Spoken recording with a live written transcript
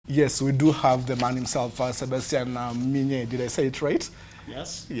Yes, we do have the man himself, Sebastien Migne. Did I say it right?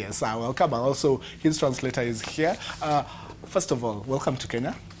 Yes. Yes, welcome. And also, his translator is here. First of all, welcome to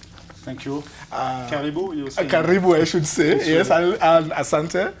Kenya. Thank you. Karibu, you say? Karibu, I should say. Yes, and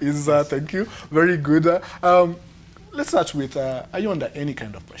Asante is, thank you. Very good. Let's start with, are you under any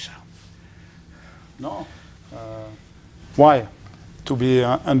kind of pressure? No. Why? To be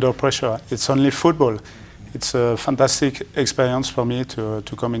under pressure. It's only football. It's a fantastic experience for me to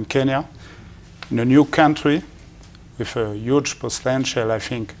come in Kenya, in a new country, with a huge potential, I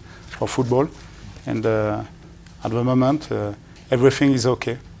think, for football. And at the moment, everything is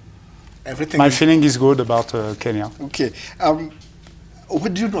okay. My feeling is good about Kenya. Okay.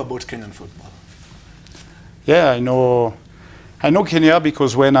 What do you know about Kenyan football? Yeah, I know Kenya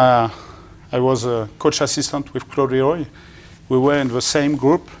because when I was a coach assistant with Claude Leroy, we were in the same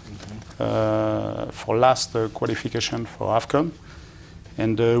group for last qualification for AFCON.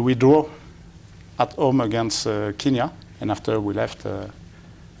 And we drew at home against Kenya, and after we left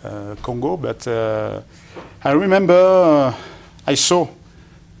Congo. But I remember I saw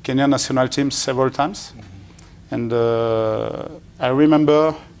Kenyan national team several times, and I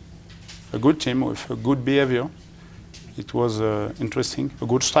remember a good team with a good behavior. It was interesting, a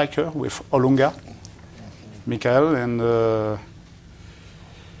good striker with Olunga, Michael, and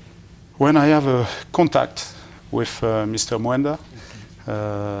when I have a contact with Mr. Mwenda,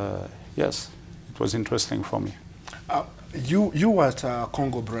 yes, it was interesting for me. You were at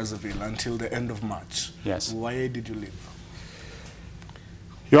Congo Brazzaville until the end of March. Yes. Why did you leave?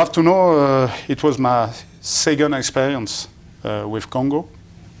 You have to know it was my second experience with Congo.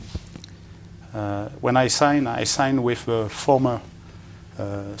 When I signed with the former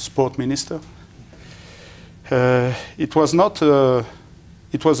sport minister. It was not.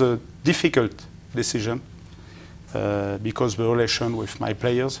 It was a difficult decision because the relation with my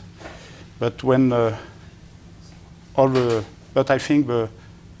players. But when I think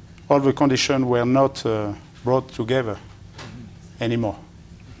all the conditions were not brought together anymore.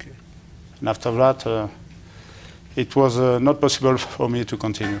 Okay. And after that, it was not possible for me to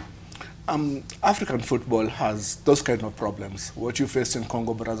continue. African football has those kind of problems. What you faced in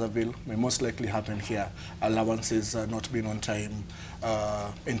Congo Brazzaville may most likely happen here. Allowances not being on time,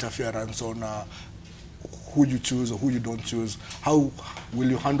 interference on who you choose or who you don't choose. How will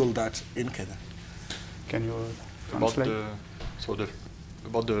you handle that in Kenya? Can you translate?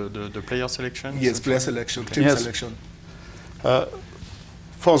 About the player selection? Yes, player selection, team selection.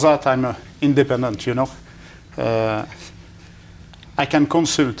 For that, I'm independent, you know. I can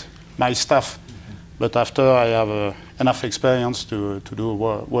consult my staff, but after I have enough experience to do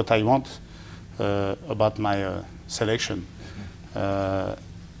what I want about my selection.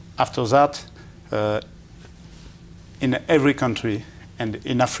 After that, in every country and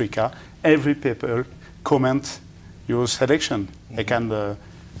in Africa, every people comment your selection. I can to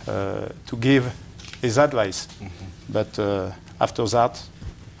give his advice, but after that,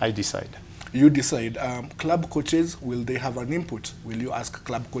 I decide. You decide. Club coaches, will they have an input? Will you ask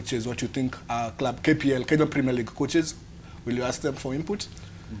club coaches what you think? Club KPL, Kenya Premier League coaches, will you ask them for input?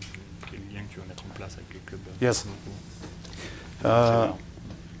 Yes.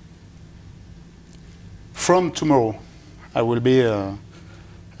 From tomorrow, I will be in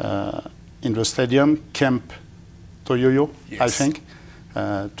the stadium, Camp Toyoyo, yes. I think,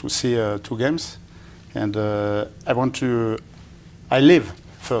 to see 2 games. And I live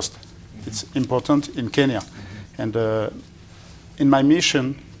first. It's important in Kenya. And in my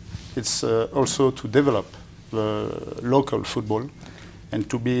mission, it's also to develop the local football and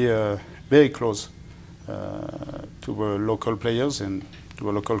to be very close to the local players and to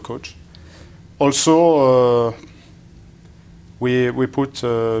the local coach. Also, we put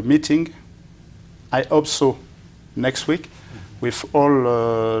a meeting, I hope so, next week with all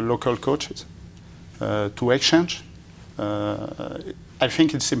local coaches to exchange. I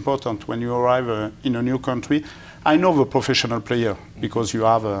think it's important when you arrive in a new country. I know the professional player because you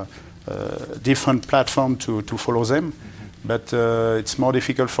have a different platform to follow them, but it's more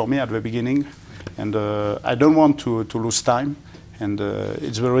difficult for me at the beginning, and I don't want to lose time, and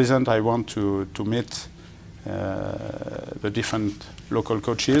it's the reason I want to meet the different local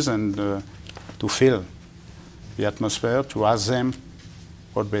coaches and to feel the atmosphere, to ask them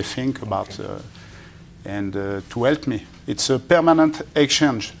what they think about, and to help me. It's a permanent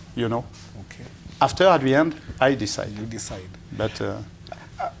exchange, you know. Okay. After, at the end, I decide. You decide. But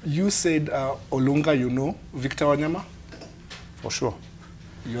you said Olunga, you know, Victor Wanyama? For sure.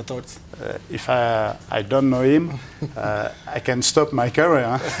 Your thoughts? If I don't know him, I can stop my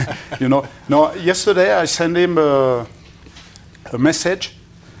career. Huh? You know. No, yesterday I sent him a message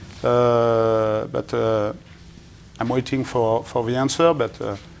but I'm waiting for the answer.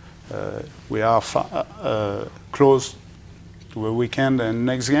 But we are close to the weekend and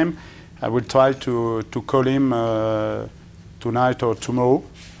next game. I will try to call him tonight or tomorrow,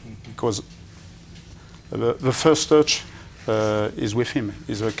 because the first touch is with him.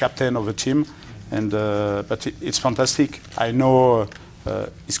 He's the captain of the team, and but it's fantastic. I know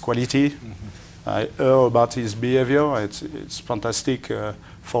his quality. I heard about his behavior. It's fantastic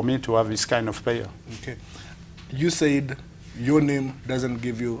for me to have this kind of player. Okay. You said your name doesn't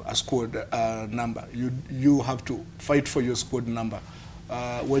give you a squad number. You have to fight for your squad number.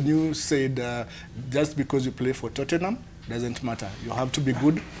 When you said just because you play for Tottenham doesn't matter, you have to be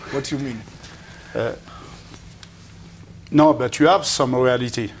good, what do you mean? No, but you have some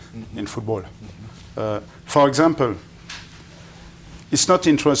reality in football. For example, it's not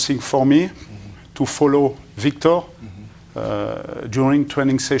interesting for me to follow Victor during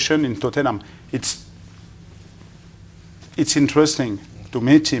training session in Tottenham. It's interesting to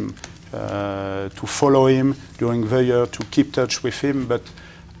meet him, to follow him during the year, to keep touch with him, but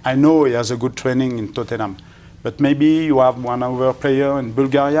I know he has a good training in Tottenham. But maybe you have one other player in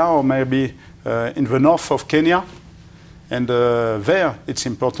Bulgaria, or maybe in the north of Kenya, and there it's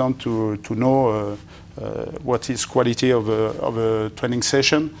important to know what is quality of a training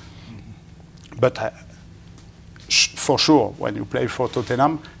session. But for sure, when you play for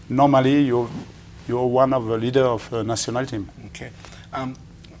Tottenham, normally you're one of the leaders of the national team. Okay.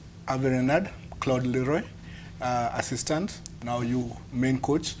 Renard, Claude Leroy, assistant, now you main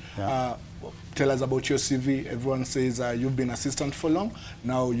coach. Yeah. Tell us about your CV. Everyone says you've been assistant for long.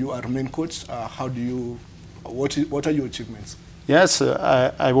 Now you are main coach. How do you? What are your achievements? Yes,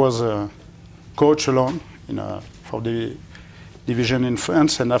 I was coach alone for the division in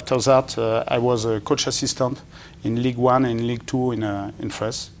France, and after that I was a coach assistant in Ligue 1 and Ligue 2 in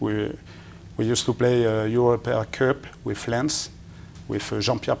France. We used to play European Cup with Lens, with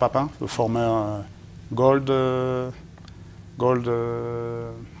Jean-Pierre Papin, the former gold ball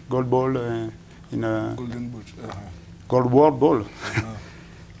in a Golden Boot. gold world ball.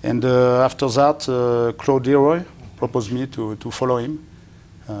 And after that, Claude Leroy proposed me to follow him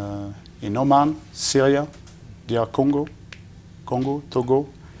in Oman, Syria, DR Congo, Togo,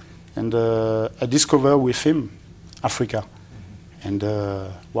 and I discovered with him Africa, and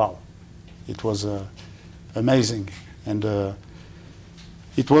wow, it was amazing, and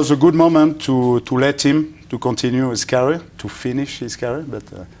it was a good moment to let him to continue his career, to finish his career, but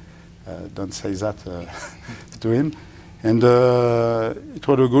don't say that to him. And it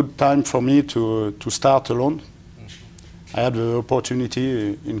was a good time for me to start alone. I had the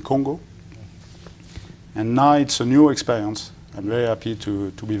opportunity in Congo, and now it's a new experience. I'm very happy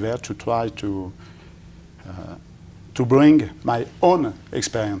to be there, to try to bring my own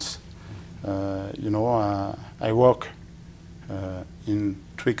experience. I work in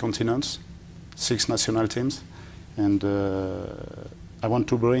 3 continents, 6 national teams, and I want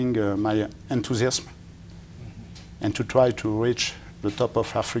to bring my enthusiasm and to try to reach the top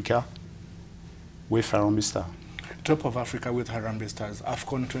of Africa with Harambee Stars. Top of Africa with Harambee Stars,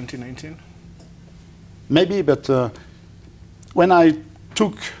 AFCON 2019? Maybe, but when I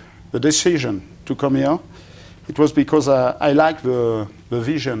took the decision to come here, it was because I like the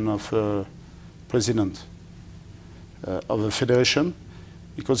vision of the president of the federation,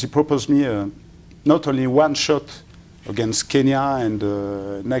 because he proposed me not only one shot against Kenya and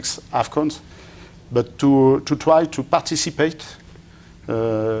next AFCONs, but to try to participate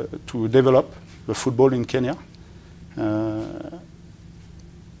to develop the football in Kenya.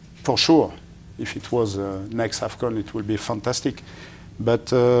 For sure, if it was next AFCON, it will be fantastic.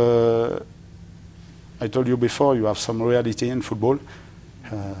 But I told you before, you have some reality in football.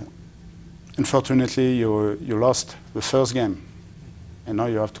 Unfortunately, you lost the first game, and now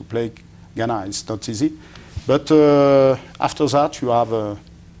you have to play Ghana. It's not easy. But after that, you have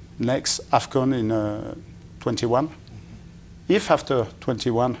next AFCON in 21. If after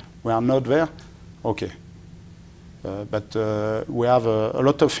 21 we are not there, okay. But we have a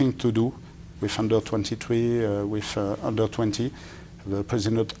lot of things to do with under 23, with under 20. The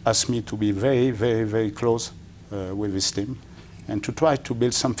president asked me to be very, very, very close with his team and to try to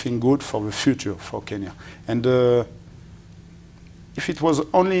build something good for the future for Kenya. And if it was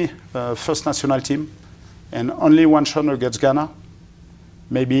only first national team and only one shot against Ghana,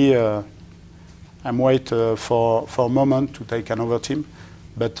 maybe I'm waiting for a moment to take another team.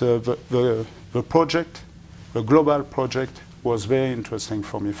 But the project, the global project, was very interesting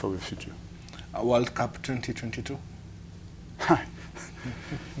for me for the future. World Cup 2022?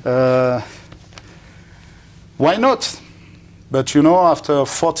 Why not? But you know, after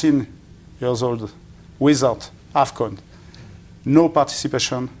 14 years old, without AFCON, no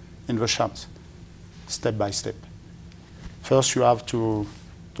participation in the champs, step by step. First, you have to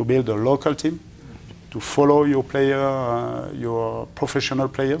build a local team, to follow your player, your professional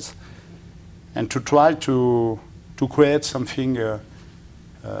players, and to try to create something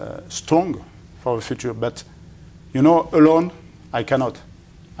strong for the future. But, you know, alone, I cannot.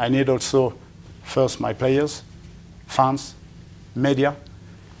 I need also, first, my players, fans, media,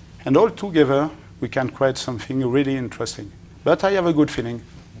 and all together, we can create something really interesting. But I have a good feeling.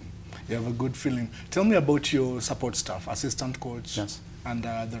 You have a good feeling. Tell me about your support staff, assistant coach, yes, and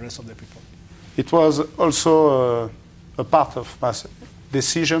the rest of the people. It was also a part of my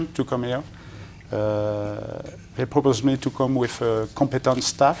decision to come here. They proposed me to come with a competent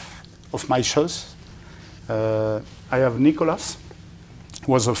staff of my choice. I have Nicolas,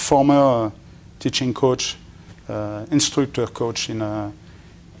 who was a former teaching coach, instructor coach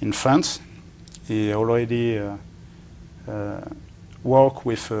in France. He already worked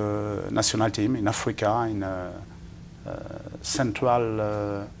with a national team in Africa, in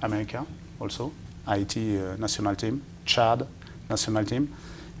Central America also, Haiti national team, Chad national team,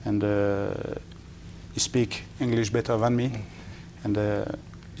 and he speaks English better than me. And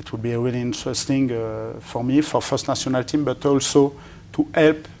it would be really interesting for me, for first national team, but also to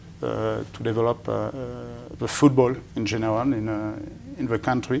help to develop the football in general in the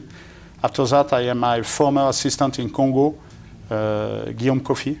country. After that, I am my former assistant in Congo, Guillaume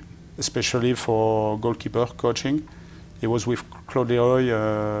Kofi, especially for goalkeeper coaching. He was with Claude Leroy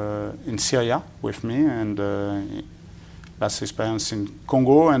in Syria with me, and last experience in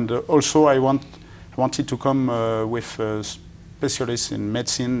Congo. And also I wanted to come with specialists in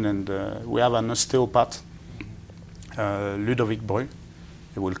medicine, and we have an osteopath, Ludovic Breu.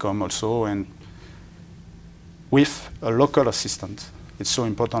 He will come also, and with a local assistant. It's so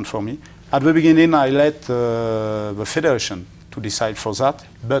important for me. At the beginning, I let the federation to decide for that,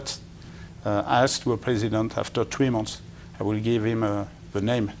 but I asked the president after 3 months, I will give him the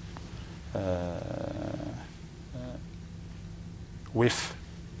name with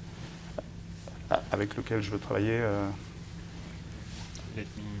avec lequel je veux travailler.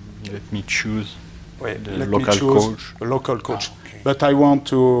 Let me choose the local coach. Okay. But I want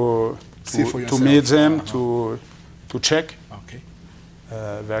to meet them, to check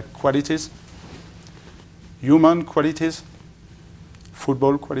their qualities, human qualities,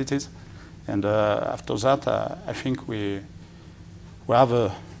 football qualities, and after that, I think we have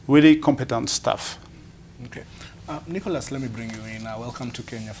a really competent staff. Okay, Nicolas, let me bring you in. Welcome to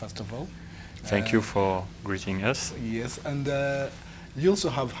Kenya, first of all. Thank you for greeting us. Yes, and you also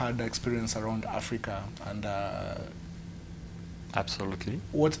have had experience around Africa, and absolutely.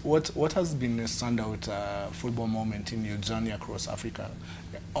 What has been a standout football moment in your journey across Africa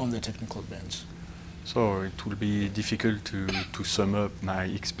on the technical bench? So it will be difficult to sum up my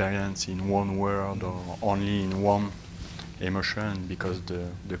experience in one word or only in one emotion, because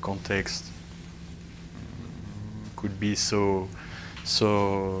the context could be so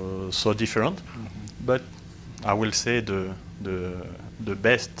different. Mm-hmm. But I will say the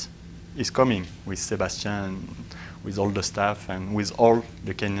best is coming with Sebastien, with all the staff, and with all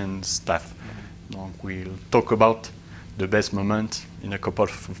the Kenyan staff. Mm-hmm. Donc we'll talk about the best moment in a couple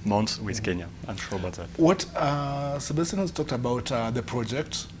of months with Kenya. I'm sure about that. What Sebastien has talked about the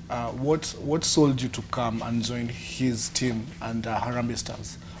project. What sold you to come and join his team and Harambee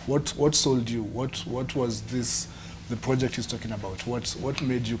Stars? What sold you? What was the project he's talking about? What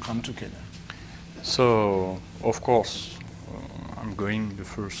made you come to Kenya? So of course, the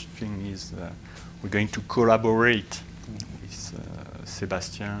first thing is we're going to collaborate with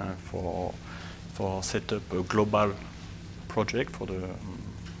Sebastien for set up a global project for the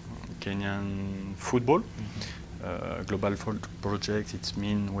Kenyan football. Global project, it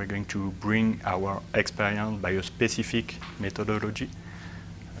means we're going to bring our experience by a specific methodology.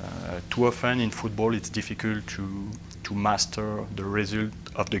 Too often in football it's difficult to master the result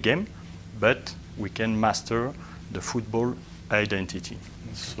of the game, but we can master the football identity.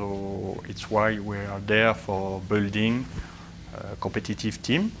 Okay. So it's why we are there for building a competitive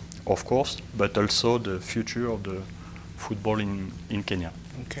team, of course, but also the future of the football in Kenya.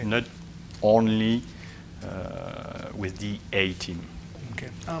 Okay. Not only with the A team. Okay.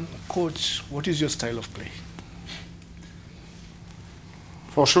 Coach, what is your style of play?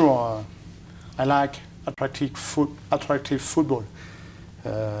 For sure, I like attractive football.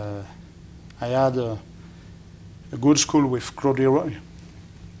 I had a good school with Claude Leroy,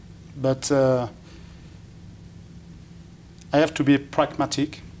 but I have to be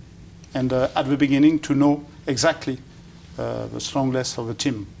pragmatic, and at the beginning to know exactly the strongest of a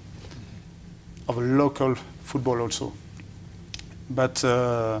team, of a local football also. But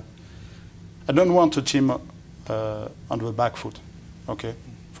I don't want a team on the back foot, okay,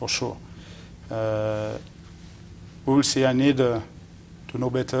 for sure. We will see. I need to know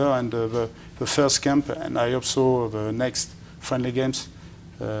better, and the first camp, and I hope so the next friendly games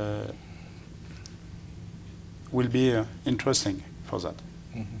will be interesting for that.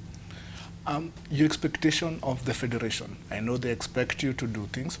 Your expectation of the federation. I know they expect you to do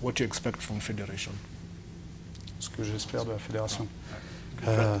things. What do you expect from federation? Ce que j'espère de la fédération.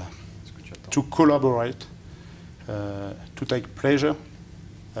 To collaborate, to take pleasure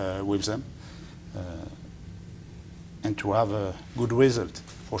with them, and to have a good result,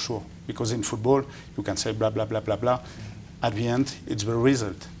 for sure. Because in football, you can say blah, blah, blah, blah, blah. At the end, it's the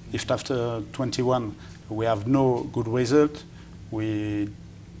result. If after 21 we have no good result, we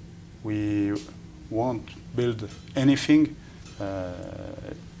won't build anything.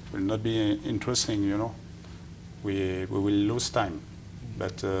 It will not be interesting, you know. We will lose time.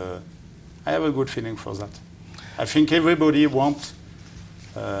 But I have a good feeling for that. I think everybody wants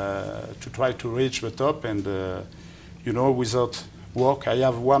to try to reach the top, and you know, without work, I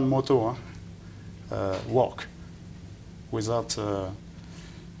have one motto: work. Without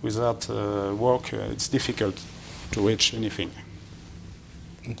work, it's difficult to reach anything.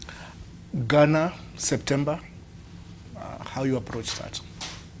 Ghana, September. How you approach that?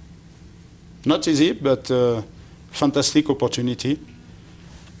 Not easy, but fantastic opportunity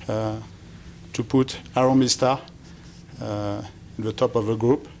to put Harambee Star in the top of the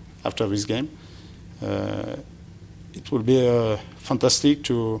group after this game. It will be fantastic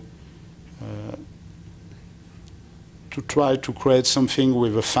to try to create something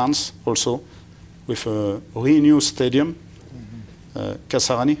with the fans also, with a renewed stadium,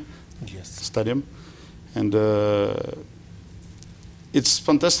 Kasarani Stadium, and it's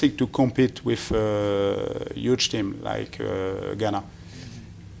fantastic to compete with a huge team like Ghana.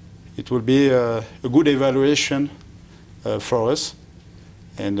 It will be a good evaluation for us,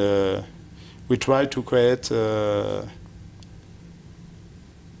 and we try to create a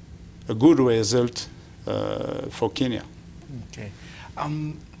good result for Kenya. Okay.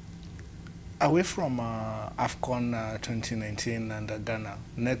 Away from AFCON 2019 and Ghana,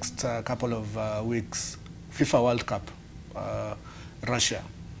 next couple of weeks, FIFA World Cup, Russia.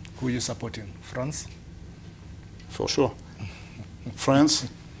 Who are you supporting? France? For sure. France.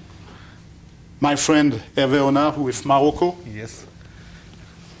 My friend Hervé Renard with Morocco. Yes.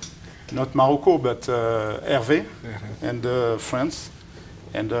 Not Morocco, but Hervé and France.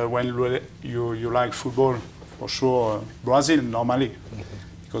 And when you like football, for sure, Brazil normally,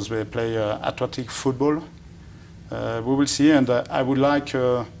 because they play athletic football. We will see, and I would like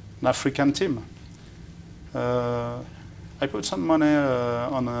an African team. I put some money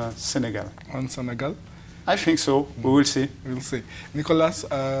on Senegal. On Senegal? I think so. We will see. We'll see. Nicolas,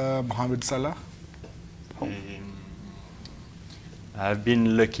 Mohamed Salah? I've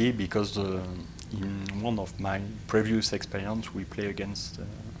been lucky because in one of my previous experience we play against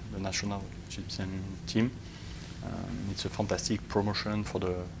the national Egyptian team. It's a fantastic promotion for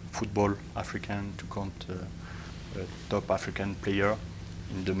the football African to count a top African player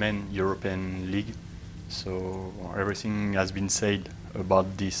in the main European league. So everything has been said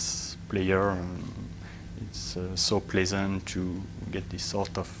about this player. It's so pleasant to get this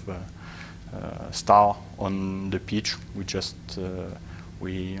sort of star on the pitch. We just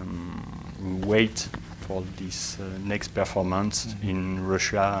we wait for this next performance in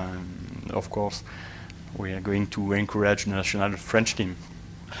Russia, and of course we are going to encourage the national French team.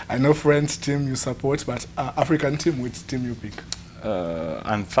 I know French team you support, but African team, which team you pick?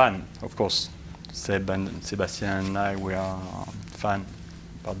 I'm fan, of course. Seb and Sebastien and I, we are fan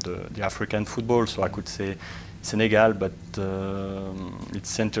about the African football, so I could say Senegal, but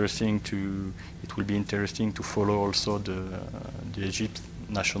it's interesting to. It will be interesting to follow also the Egypt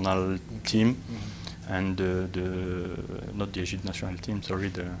national team, and not the Egypt national team.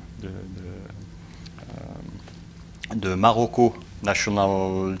 Sorry, the Morocco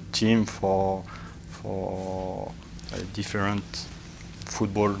national team for a different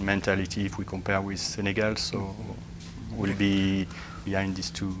football mentality if we compare with Senegal. So we'll be behind these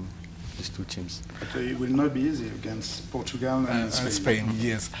two teams. But it will not be easy against Portugal and Spain.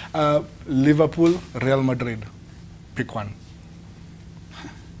 Yes. Liverpool, Real Madrid. Pick one.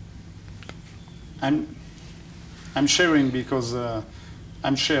 I'm sharing because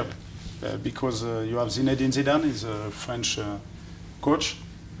I'm shared because you have Zinedine Zidane, he's a French coach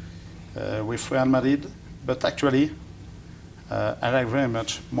with Real Madrid, but actually I like very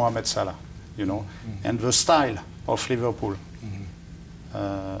much Mohamed Salah, you know, and the style of Liverpool.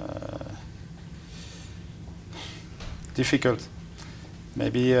 Difficult.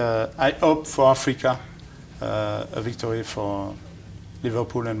 Maybe I hope for Africa a victory for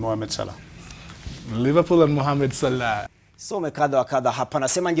Liverpool and Mohamed Salah. Liverpool and Mohamed Salah. So kadha wa kadha hapa.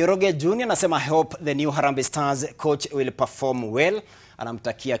 Anasema Njoroge Junior, anasema I hope the new Harambee Stars coach will perform well.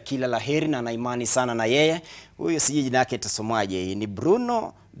 Anamtakia kila laheri na ana imani sana na yeye. Huyo siji jina yake itasomwaje. Ni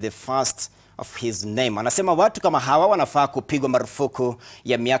Bruno the first of his name. Anasema watu kama hawa wanafaa kupigwa marufuku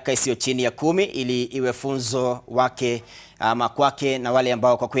ya miaka isiyo chini ya 10 ili iwe funzo wake ama kwake na wale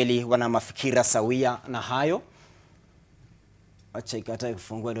ambao kwa kweli wana mafikira sawia na hayo. Acha ikatae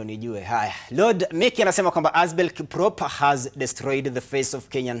kufungua ndio nijue. Haya. Lord Mickey anasema kwamba Asbel Kiprop has destroyed the face of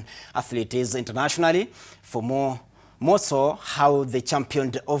Kenyan athletes internationally. For more so how they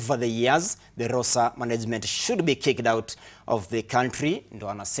championed over the years, the Rosa management should be kicked out of the country. Ndo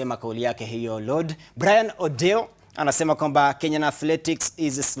anasema kauli yake hiyo Lord. Brian Odeo anasema kwamba Kenyan athletics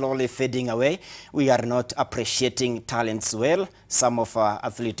is slowly fading away. We are not appreciating talents well. Some of our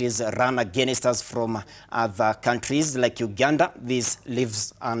athletes run against us from other countries like Uganda. This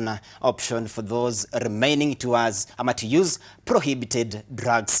leaves an option for those remaining to us to use prohibited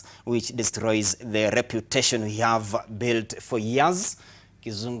drugs, which destroys the reputation we have built for years.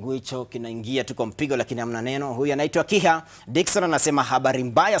 Kizungu hicho kinaingia tu kwa mpigo lakini hamna neno. Huyu anaitwa Kiha Dixon anasema habari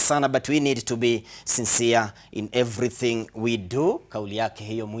mbaya sana, but we need to be sincere in everything we do. Kauli yake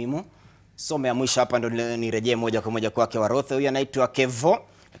hiyo muhimu. Some ya mwisho hapa ndo nirejee moja kwa moja kwake Warothe. Huyu anaitwa Kevo,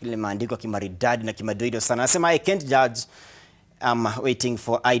 lakini maandiko kimaridadi na kimadoido sana. Anasema I can't judge. I'm waiting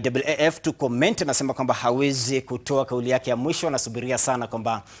for IAAF to comment. Anasema kwamba hawezi kutoa kauli yake ya mwisho. Anasubiria sana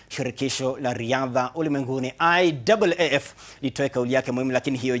kwamba shirikisho la riadha ulimwenguni IAAF litoe kauli yake muhimu,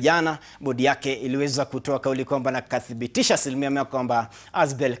 lakini hiyo jana bodi yake iliweza kutoa kauli kwamba na kathibitisha 100% kwamba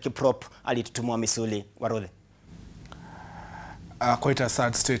Asbel Kiprop alitutumua misuli. Warothe. Quite a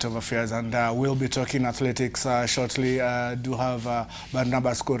sad state of affairs, and we'll be talking athletics shortly. Do have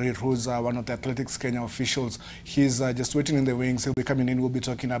Barnabas Korir, who's one of the Athletics Kenya officials. He's just waiting in the wings. He'll be coming in. We'll be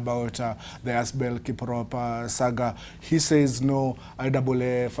talking about the Asbel Kiprop saga. He says no,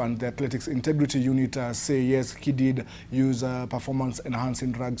 IAAF and the Athletics Integrity Unit say yes, he did use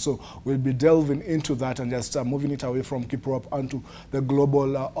performance-enhancing drugs. So we'll be delving into that and just moving it away from Kiprop onto the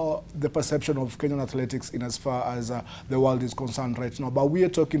global, the perception of Kenyan athletics in as far as the world is concerned right now. But we are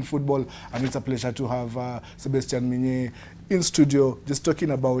talking football, and it's a pleasure to have Sebastien Migne in studio, just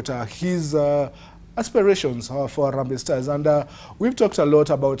talking about his aspirations for Harambee Stars. And we've talked a lot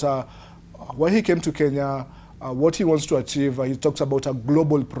about why he came to Kenya, what he wants to achieve. He talks about a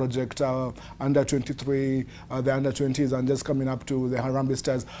global project, under 23, the under 20s, and just coming up to the Harambee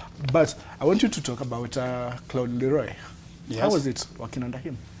Stars. But I want you to talk about Claude Leroy. Yes. How was it working under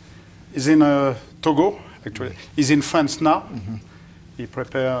him? He's in Togo, actually. He's in France now. He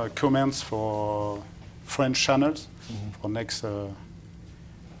prepared comments for French channels for next World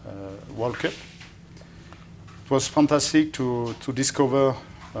Cup. It was fantastic to discover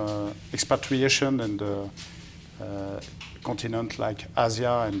expatriation and continent like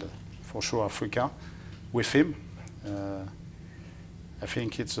Asia and for sure Africa with him. I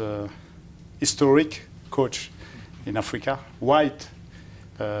think it's a historic coach in Africa, white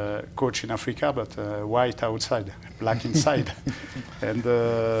coach in Africa, but white outside, black inside. And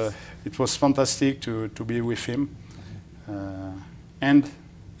it was fantastic to be with him. And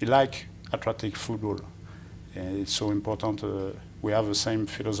he liked athletics football. It's so important. We have the same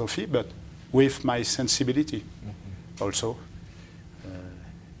philosophy, but with my sensibility also.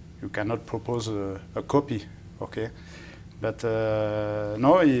 You cannot propose a copy, okay? But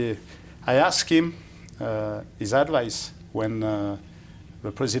no, I asked him his advice when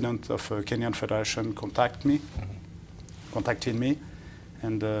the president of Kenyan Federation contacted me,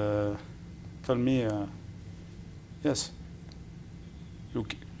 and told me, yes, you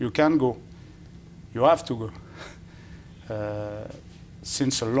can go, you have to go.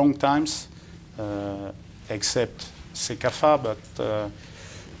 Since a long times, except Sekafa, but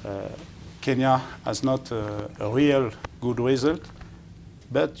Kenya has not a real good result.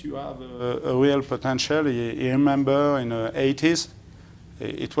 But you have a real potential. You remember in the 80s,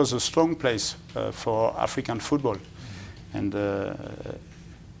 it was a strong place for African football. And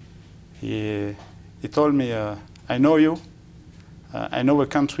he told me, I know you, I know the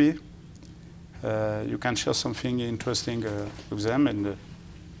country, you can share something interesting with them, and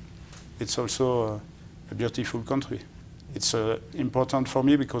it's also a beautiful country. It's important for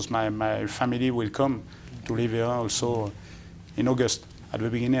me because my family will come to live here also in August. At the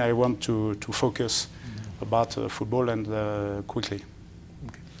beginning, I want to focus about football and quickly.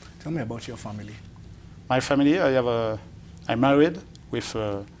 Okay. Tell me about your family. My family, I'm married with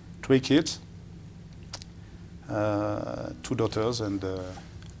 3 kids, 2 daughters and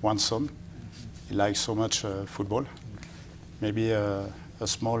 1 son. He likes so much football. Maybe a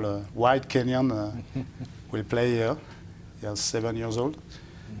small white Kenyan will play here. He is 7 years old.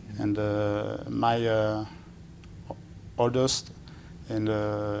 And my oldest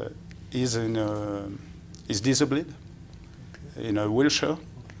is disabled in a wheelchair.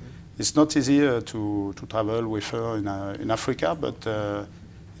 It's not easy to travel with her in Africa, but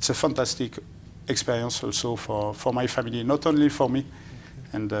it's a fantastic experience also for my family, not only for me.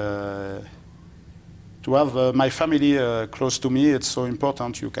 And to have my family close to me, it's so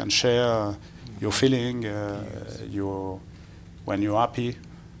important. You can share your feeling, when you're happy,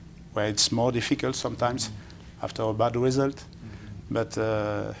 where it's more difficult sometimes after a bad result. But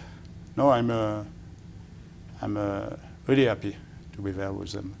no, I'm really happy to be there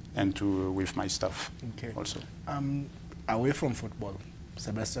with them and with my staff also. Away from football,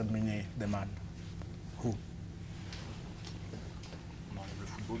 Sebastien Migne, the man, who? Le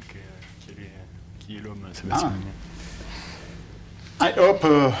football, qui est l'homme, Sebastien Migne? I hope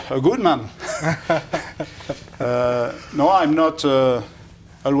a good man. No, I'm not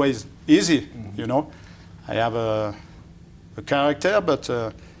always easy, you know. I have a character, but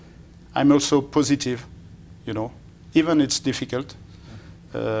I'm also positive, you know. Even it's difficult.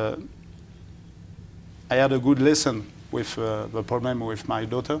 I had a good lesson with the problem with my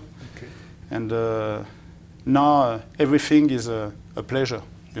daughter. And now everything is a pleasure,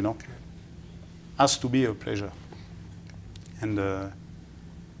 you know. Has to be a pleasure. And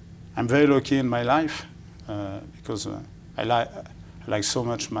I'm very lucky in my life because I like so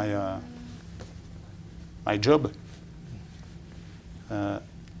much my job.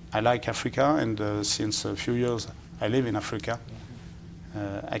 I like Africa, and since a few years I live in Africa.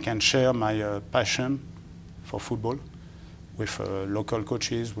 I can share my passion for football with local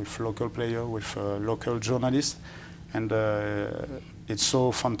coaches, with local players, with local journalists, and it's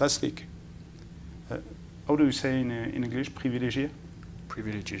so fantastic. How do you say in English, privilegié?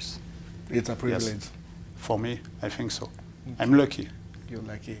 Privileges. It's a privilege. Yes. For me, I think so. I'm lucky. You're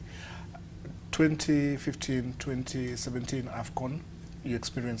lucky. 2015, 2017 AFCON, you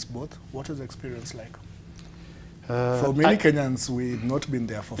experienced both. What is the experience like? For many Kenyans, we've not been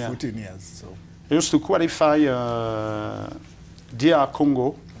there for 14 years. So I used to qualify DR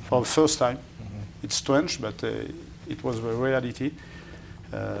Congo for the first time. It's strange, but it was the reality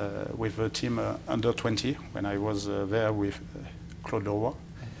with the team under 20 when I was there with Claude Leroy.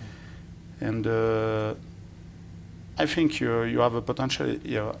 And I think you have a potential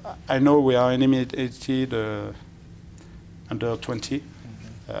here. I know we are eliminated under 20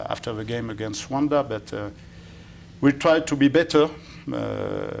 after the game against Rwanda, but we'll try to be better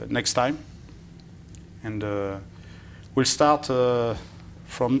next time. And we'll start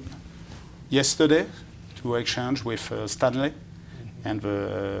from yesterday to exchange with Stanley and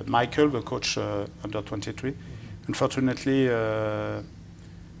Michael, the coach under 23. Unfortunately, the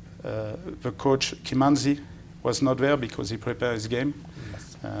coach Kimanzi was not there because he prepared his game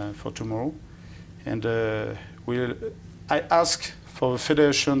for tomorrow. And I asked for the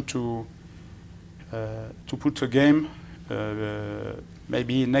federation to put a game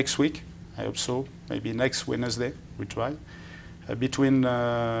maybe next week. I hope so. Maybe next Wednesday we try between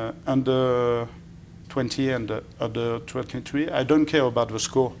under 20 and under 23. I don't care about the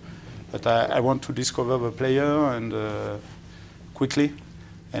score, but I want to discover the player and quickly,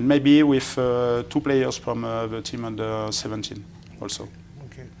 and maybe with 2 players from the team under 17 also.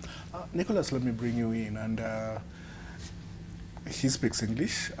 Okay, Nicholas, let me bring you in, and he speaks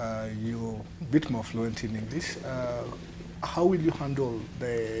English. You're a bit more fluent in English. How will you handle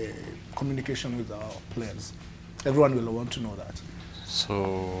the communication with our players? Everyone will want to know that.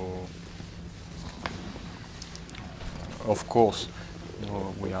 So, of course,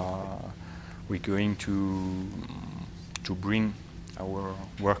 we're going to bring our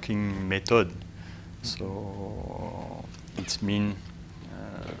working method. So it means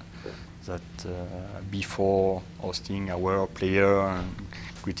that before hosting our player and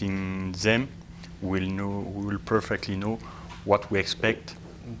greeting them, we will perfectly know what we expect.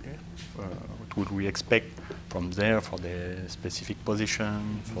 What would we expect from there for the specific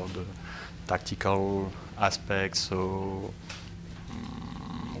position, for the tactical aspects. So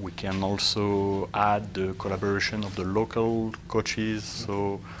we can also add the collaboration of the local coaches.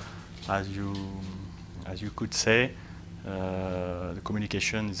 So as you could say, the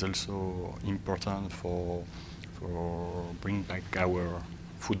communication is also important for bring back our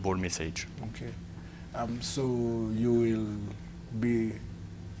football message. Okay. So you will be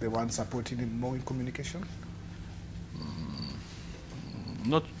the one supporting him more in communication?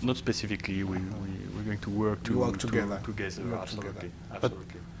 Not specifically. We're going to work together. Work together. Absolutely.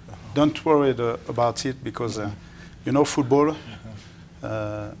 Absolutely. Don't worry about it, because you know, football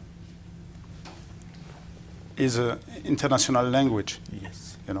is an international language.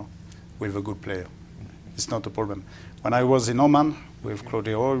 Yes. You know, with a good player. It's not a problem. When I was in Oman with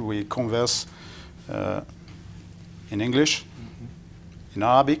Claudio, we converse in English, in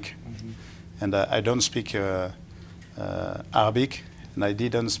Arabic, and I don't speak Arabic, and I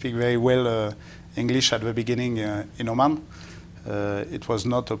didn't speak very well English at the beginning in Oman. It was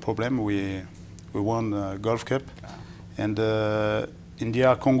not a problem. We won the Golf Cup, and in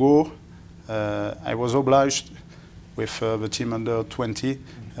DR Congo, I was obliged with the team under 20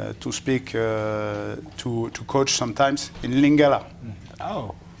 to speak to coach sometimes in Lingala.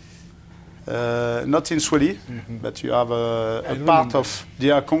 Oh. Not in Swahili, but you have a part of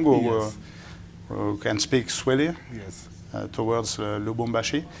DR Congo who can speak Swahili towards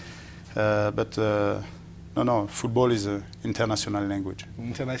Lubumbashi. But no, football is an international language.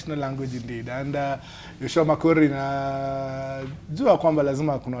 International language indeed. And Yoshua Makori, najua kwamba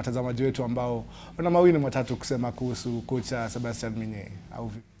lazima kuna watazamaji wetu ambao wana mawili matatu kusema kuhusu kocha Sebastien Migne.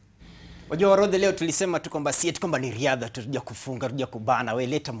 Wajua Warodhe, leo tulisema tu kwamba si eti kwamba ni riadha tutakuja kufunga, tutakuja kubana. Wewe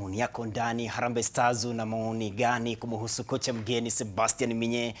leta maoni yako ndani. Harambee Stars na maoni gani kumhusu kocha mgeni Sebastien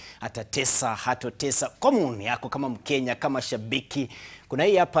Migne? Atatesa, hatotesa? Kwa maoni yako kama Mkenya, kama shabiki. Kuna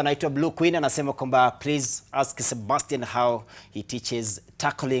hii hapa anaitwa Blue Queen, anasema kwamba please ask Sebastien how he teaches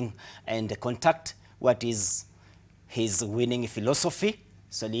tackling and contact. What is his winning philosophy?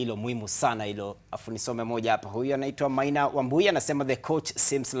 Swali hilo muhimu sana hilo. Afu nisome moja hapa. Huyu anaitwa Maina Wambuya, anasema the coach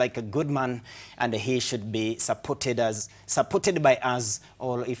seems like a good man and he should be supported by us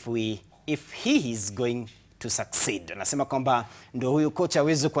all if he is going to succeed. Anasema kwamba ndio huyu kocha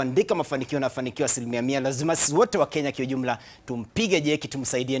aweze kuandika mafanikio na mafanikio 100%. Lazima sisi wote wa Kenya kwa ujumla tumpige jeki,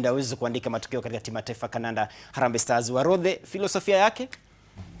 tumsaidie ndio aweze kuandika matokeo katika timu ya taifa Kanada Harambee Stars. Warodhe, filosofia yake?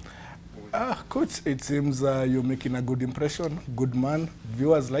 Coach, it seems you're making a good impression. Good man.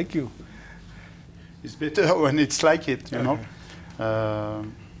 Viewers like you. It's better when it's like it, you know.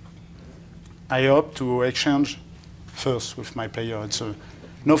 I hope to exchange first with my player.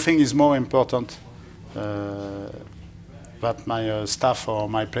 Nothing is more important than my staff or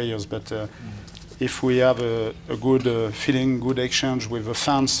my players. But if we have a good feeling, good exchange with the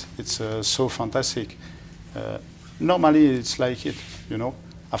fans, it's so fantastic. Normally, it's like it, you know.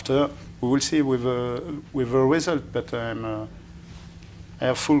 After we will see with the result, but I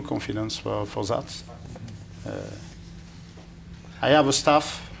have full confidence for that. I have a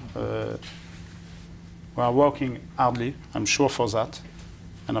staff who are working hardly, I'm sure for that,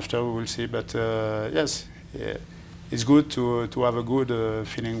 and after we will see. But yes, it's good to have a good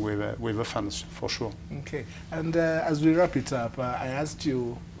feeling with the fans, for sure. Okay, and as we wrap it up, I asked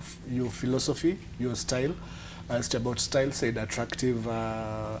you your philosophy, your style. Asked about style, said attractive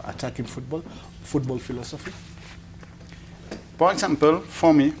attacking football philosophy. For example,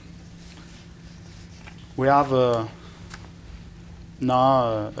 for me, we have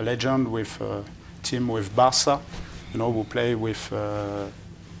now a legend with a team with Barca, you know, who play with a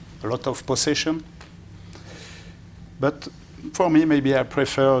lot of possession. But for me, maybe I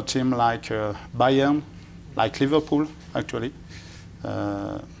prefer a team like Bayern, like Liverpool, actually.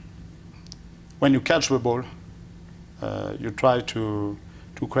 When you catch the ball, you try to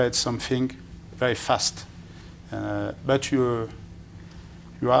create something very fast, but you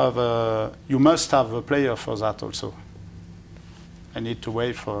must have a player for that also. I need to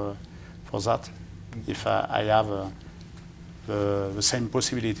wait for that. If I have the same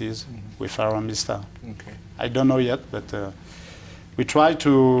possibilities with Harambee Stars. Okay. I don't know yet, but we try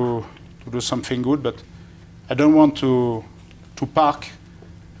to do something good. But I don't want to park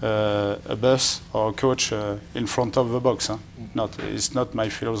a bus or a coach in front of the box. Huh? It's not my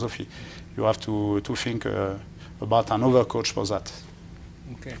philosophy. You have to think about another coach for that.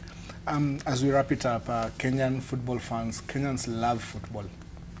 Okay. As we wrap it up, Kenyan football fans, Kenyans love football.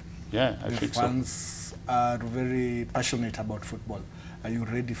 Yeah, I think so. The fans are very passionate about football. Are you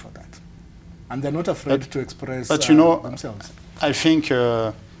ready for that? And they're not afraid to express you know, themselves. I think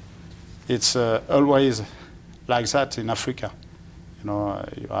it's always like that in Africa. You know,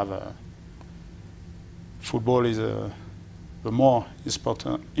 you have football is the more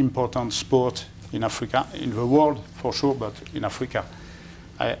important sport in Africa, in the world for sure, but in Africa.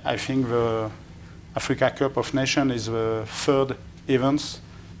 I think the Africa Cup of Nations is the third event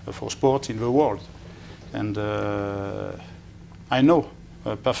for sport in the world. And I know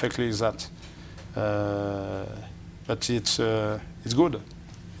perfectly that. But it's good.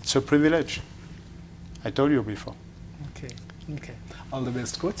 It's a privilege. I told you before. Okay. Okay. All the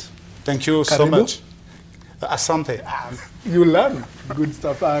best, coach. Thank you so Karibu. much. Asante. You learn. Good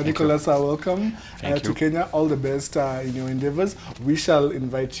stuff. Nicholas, welcome Thank to you. Kenya. All the best in your endeavors. We shall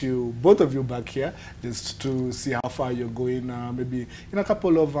invite you, both of you, back here just to see how far you're going, maybe in a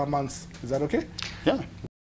couple of months. Is that okay? Yeah.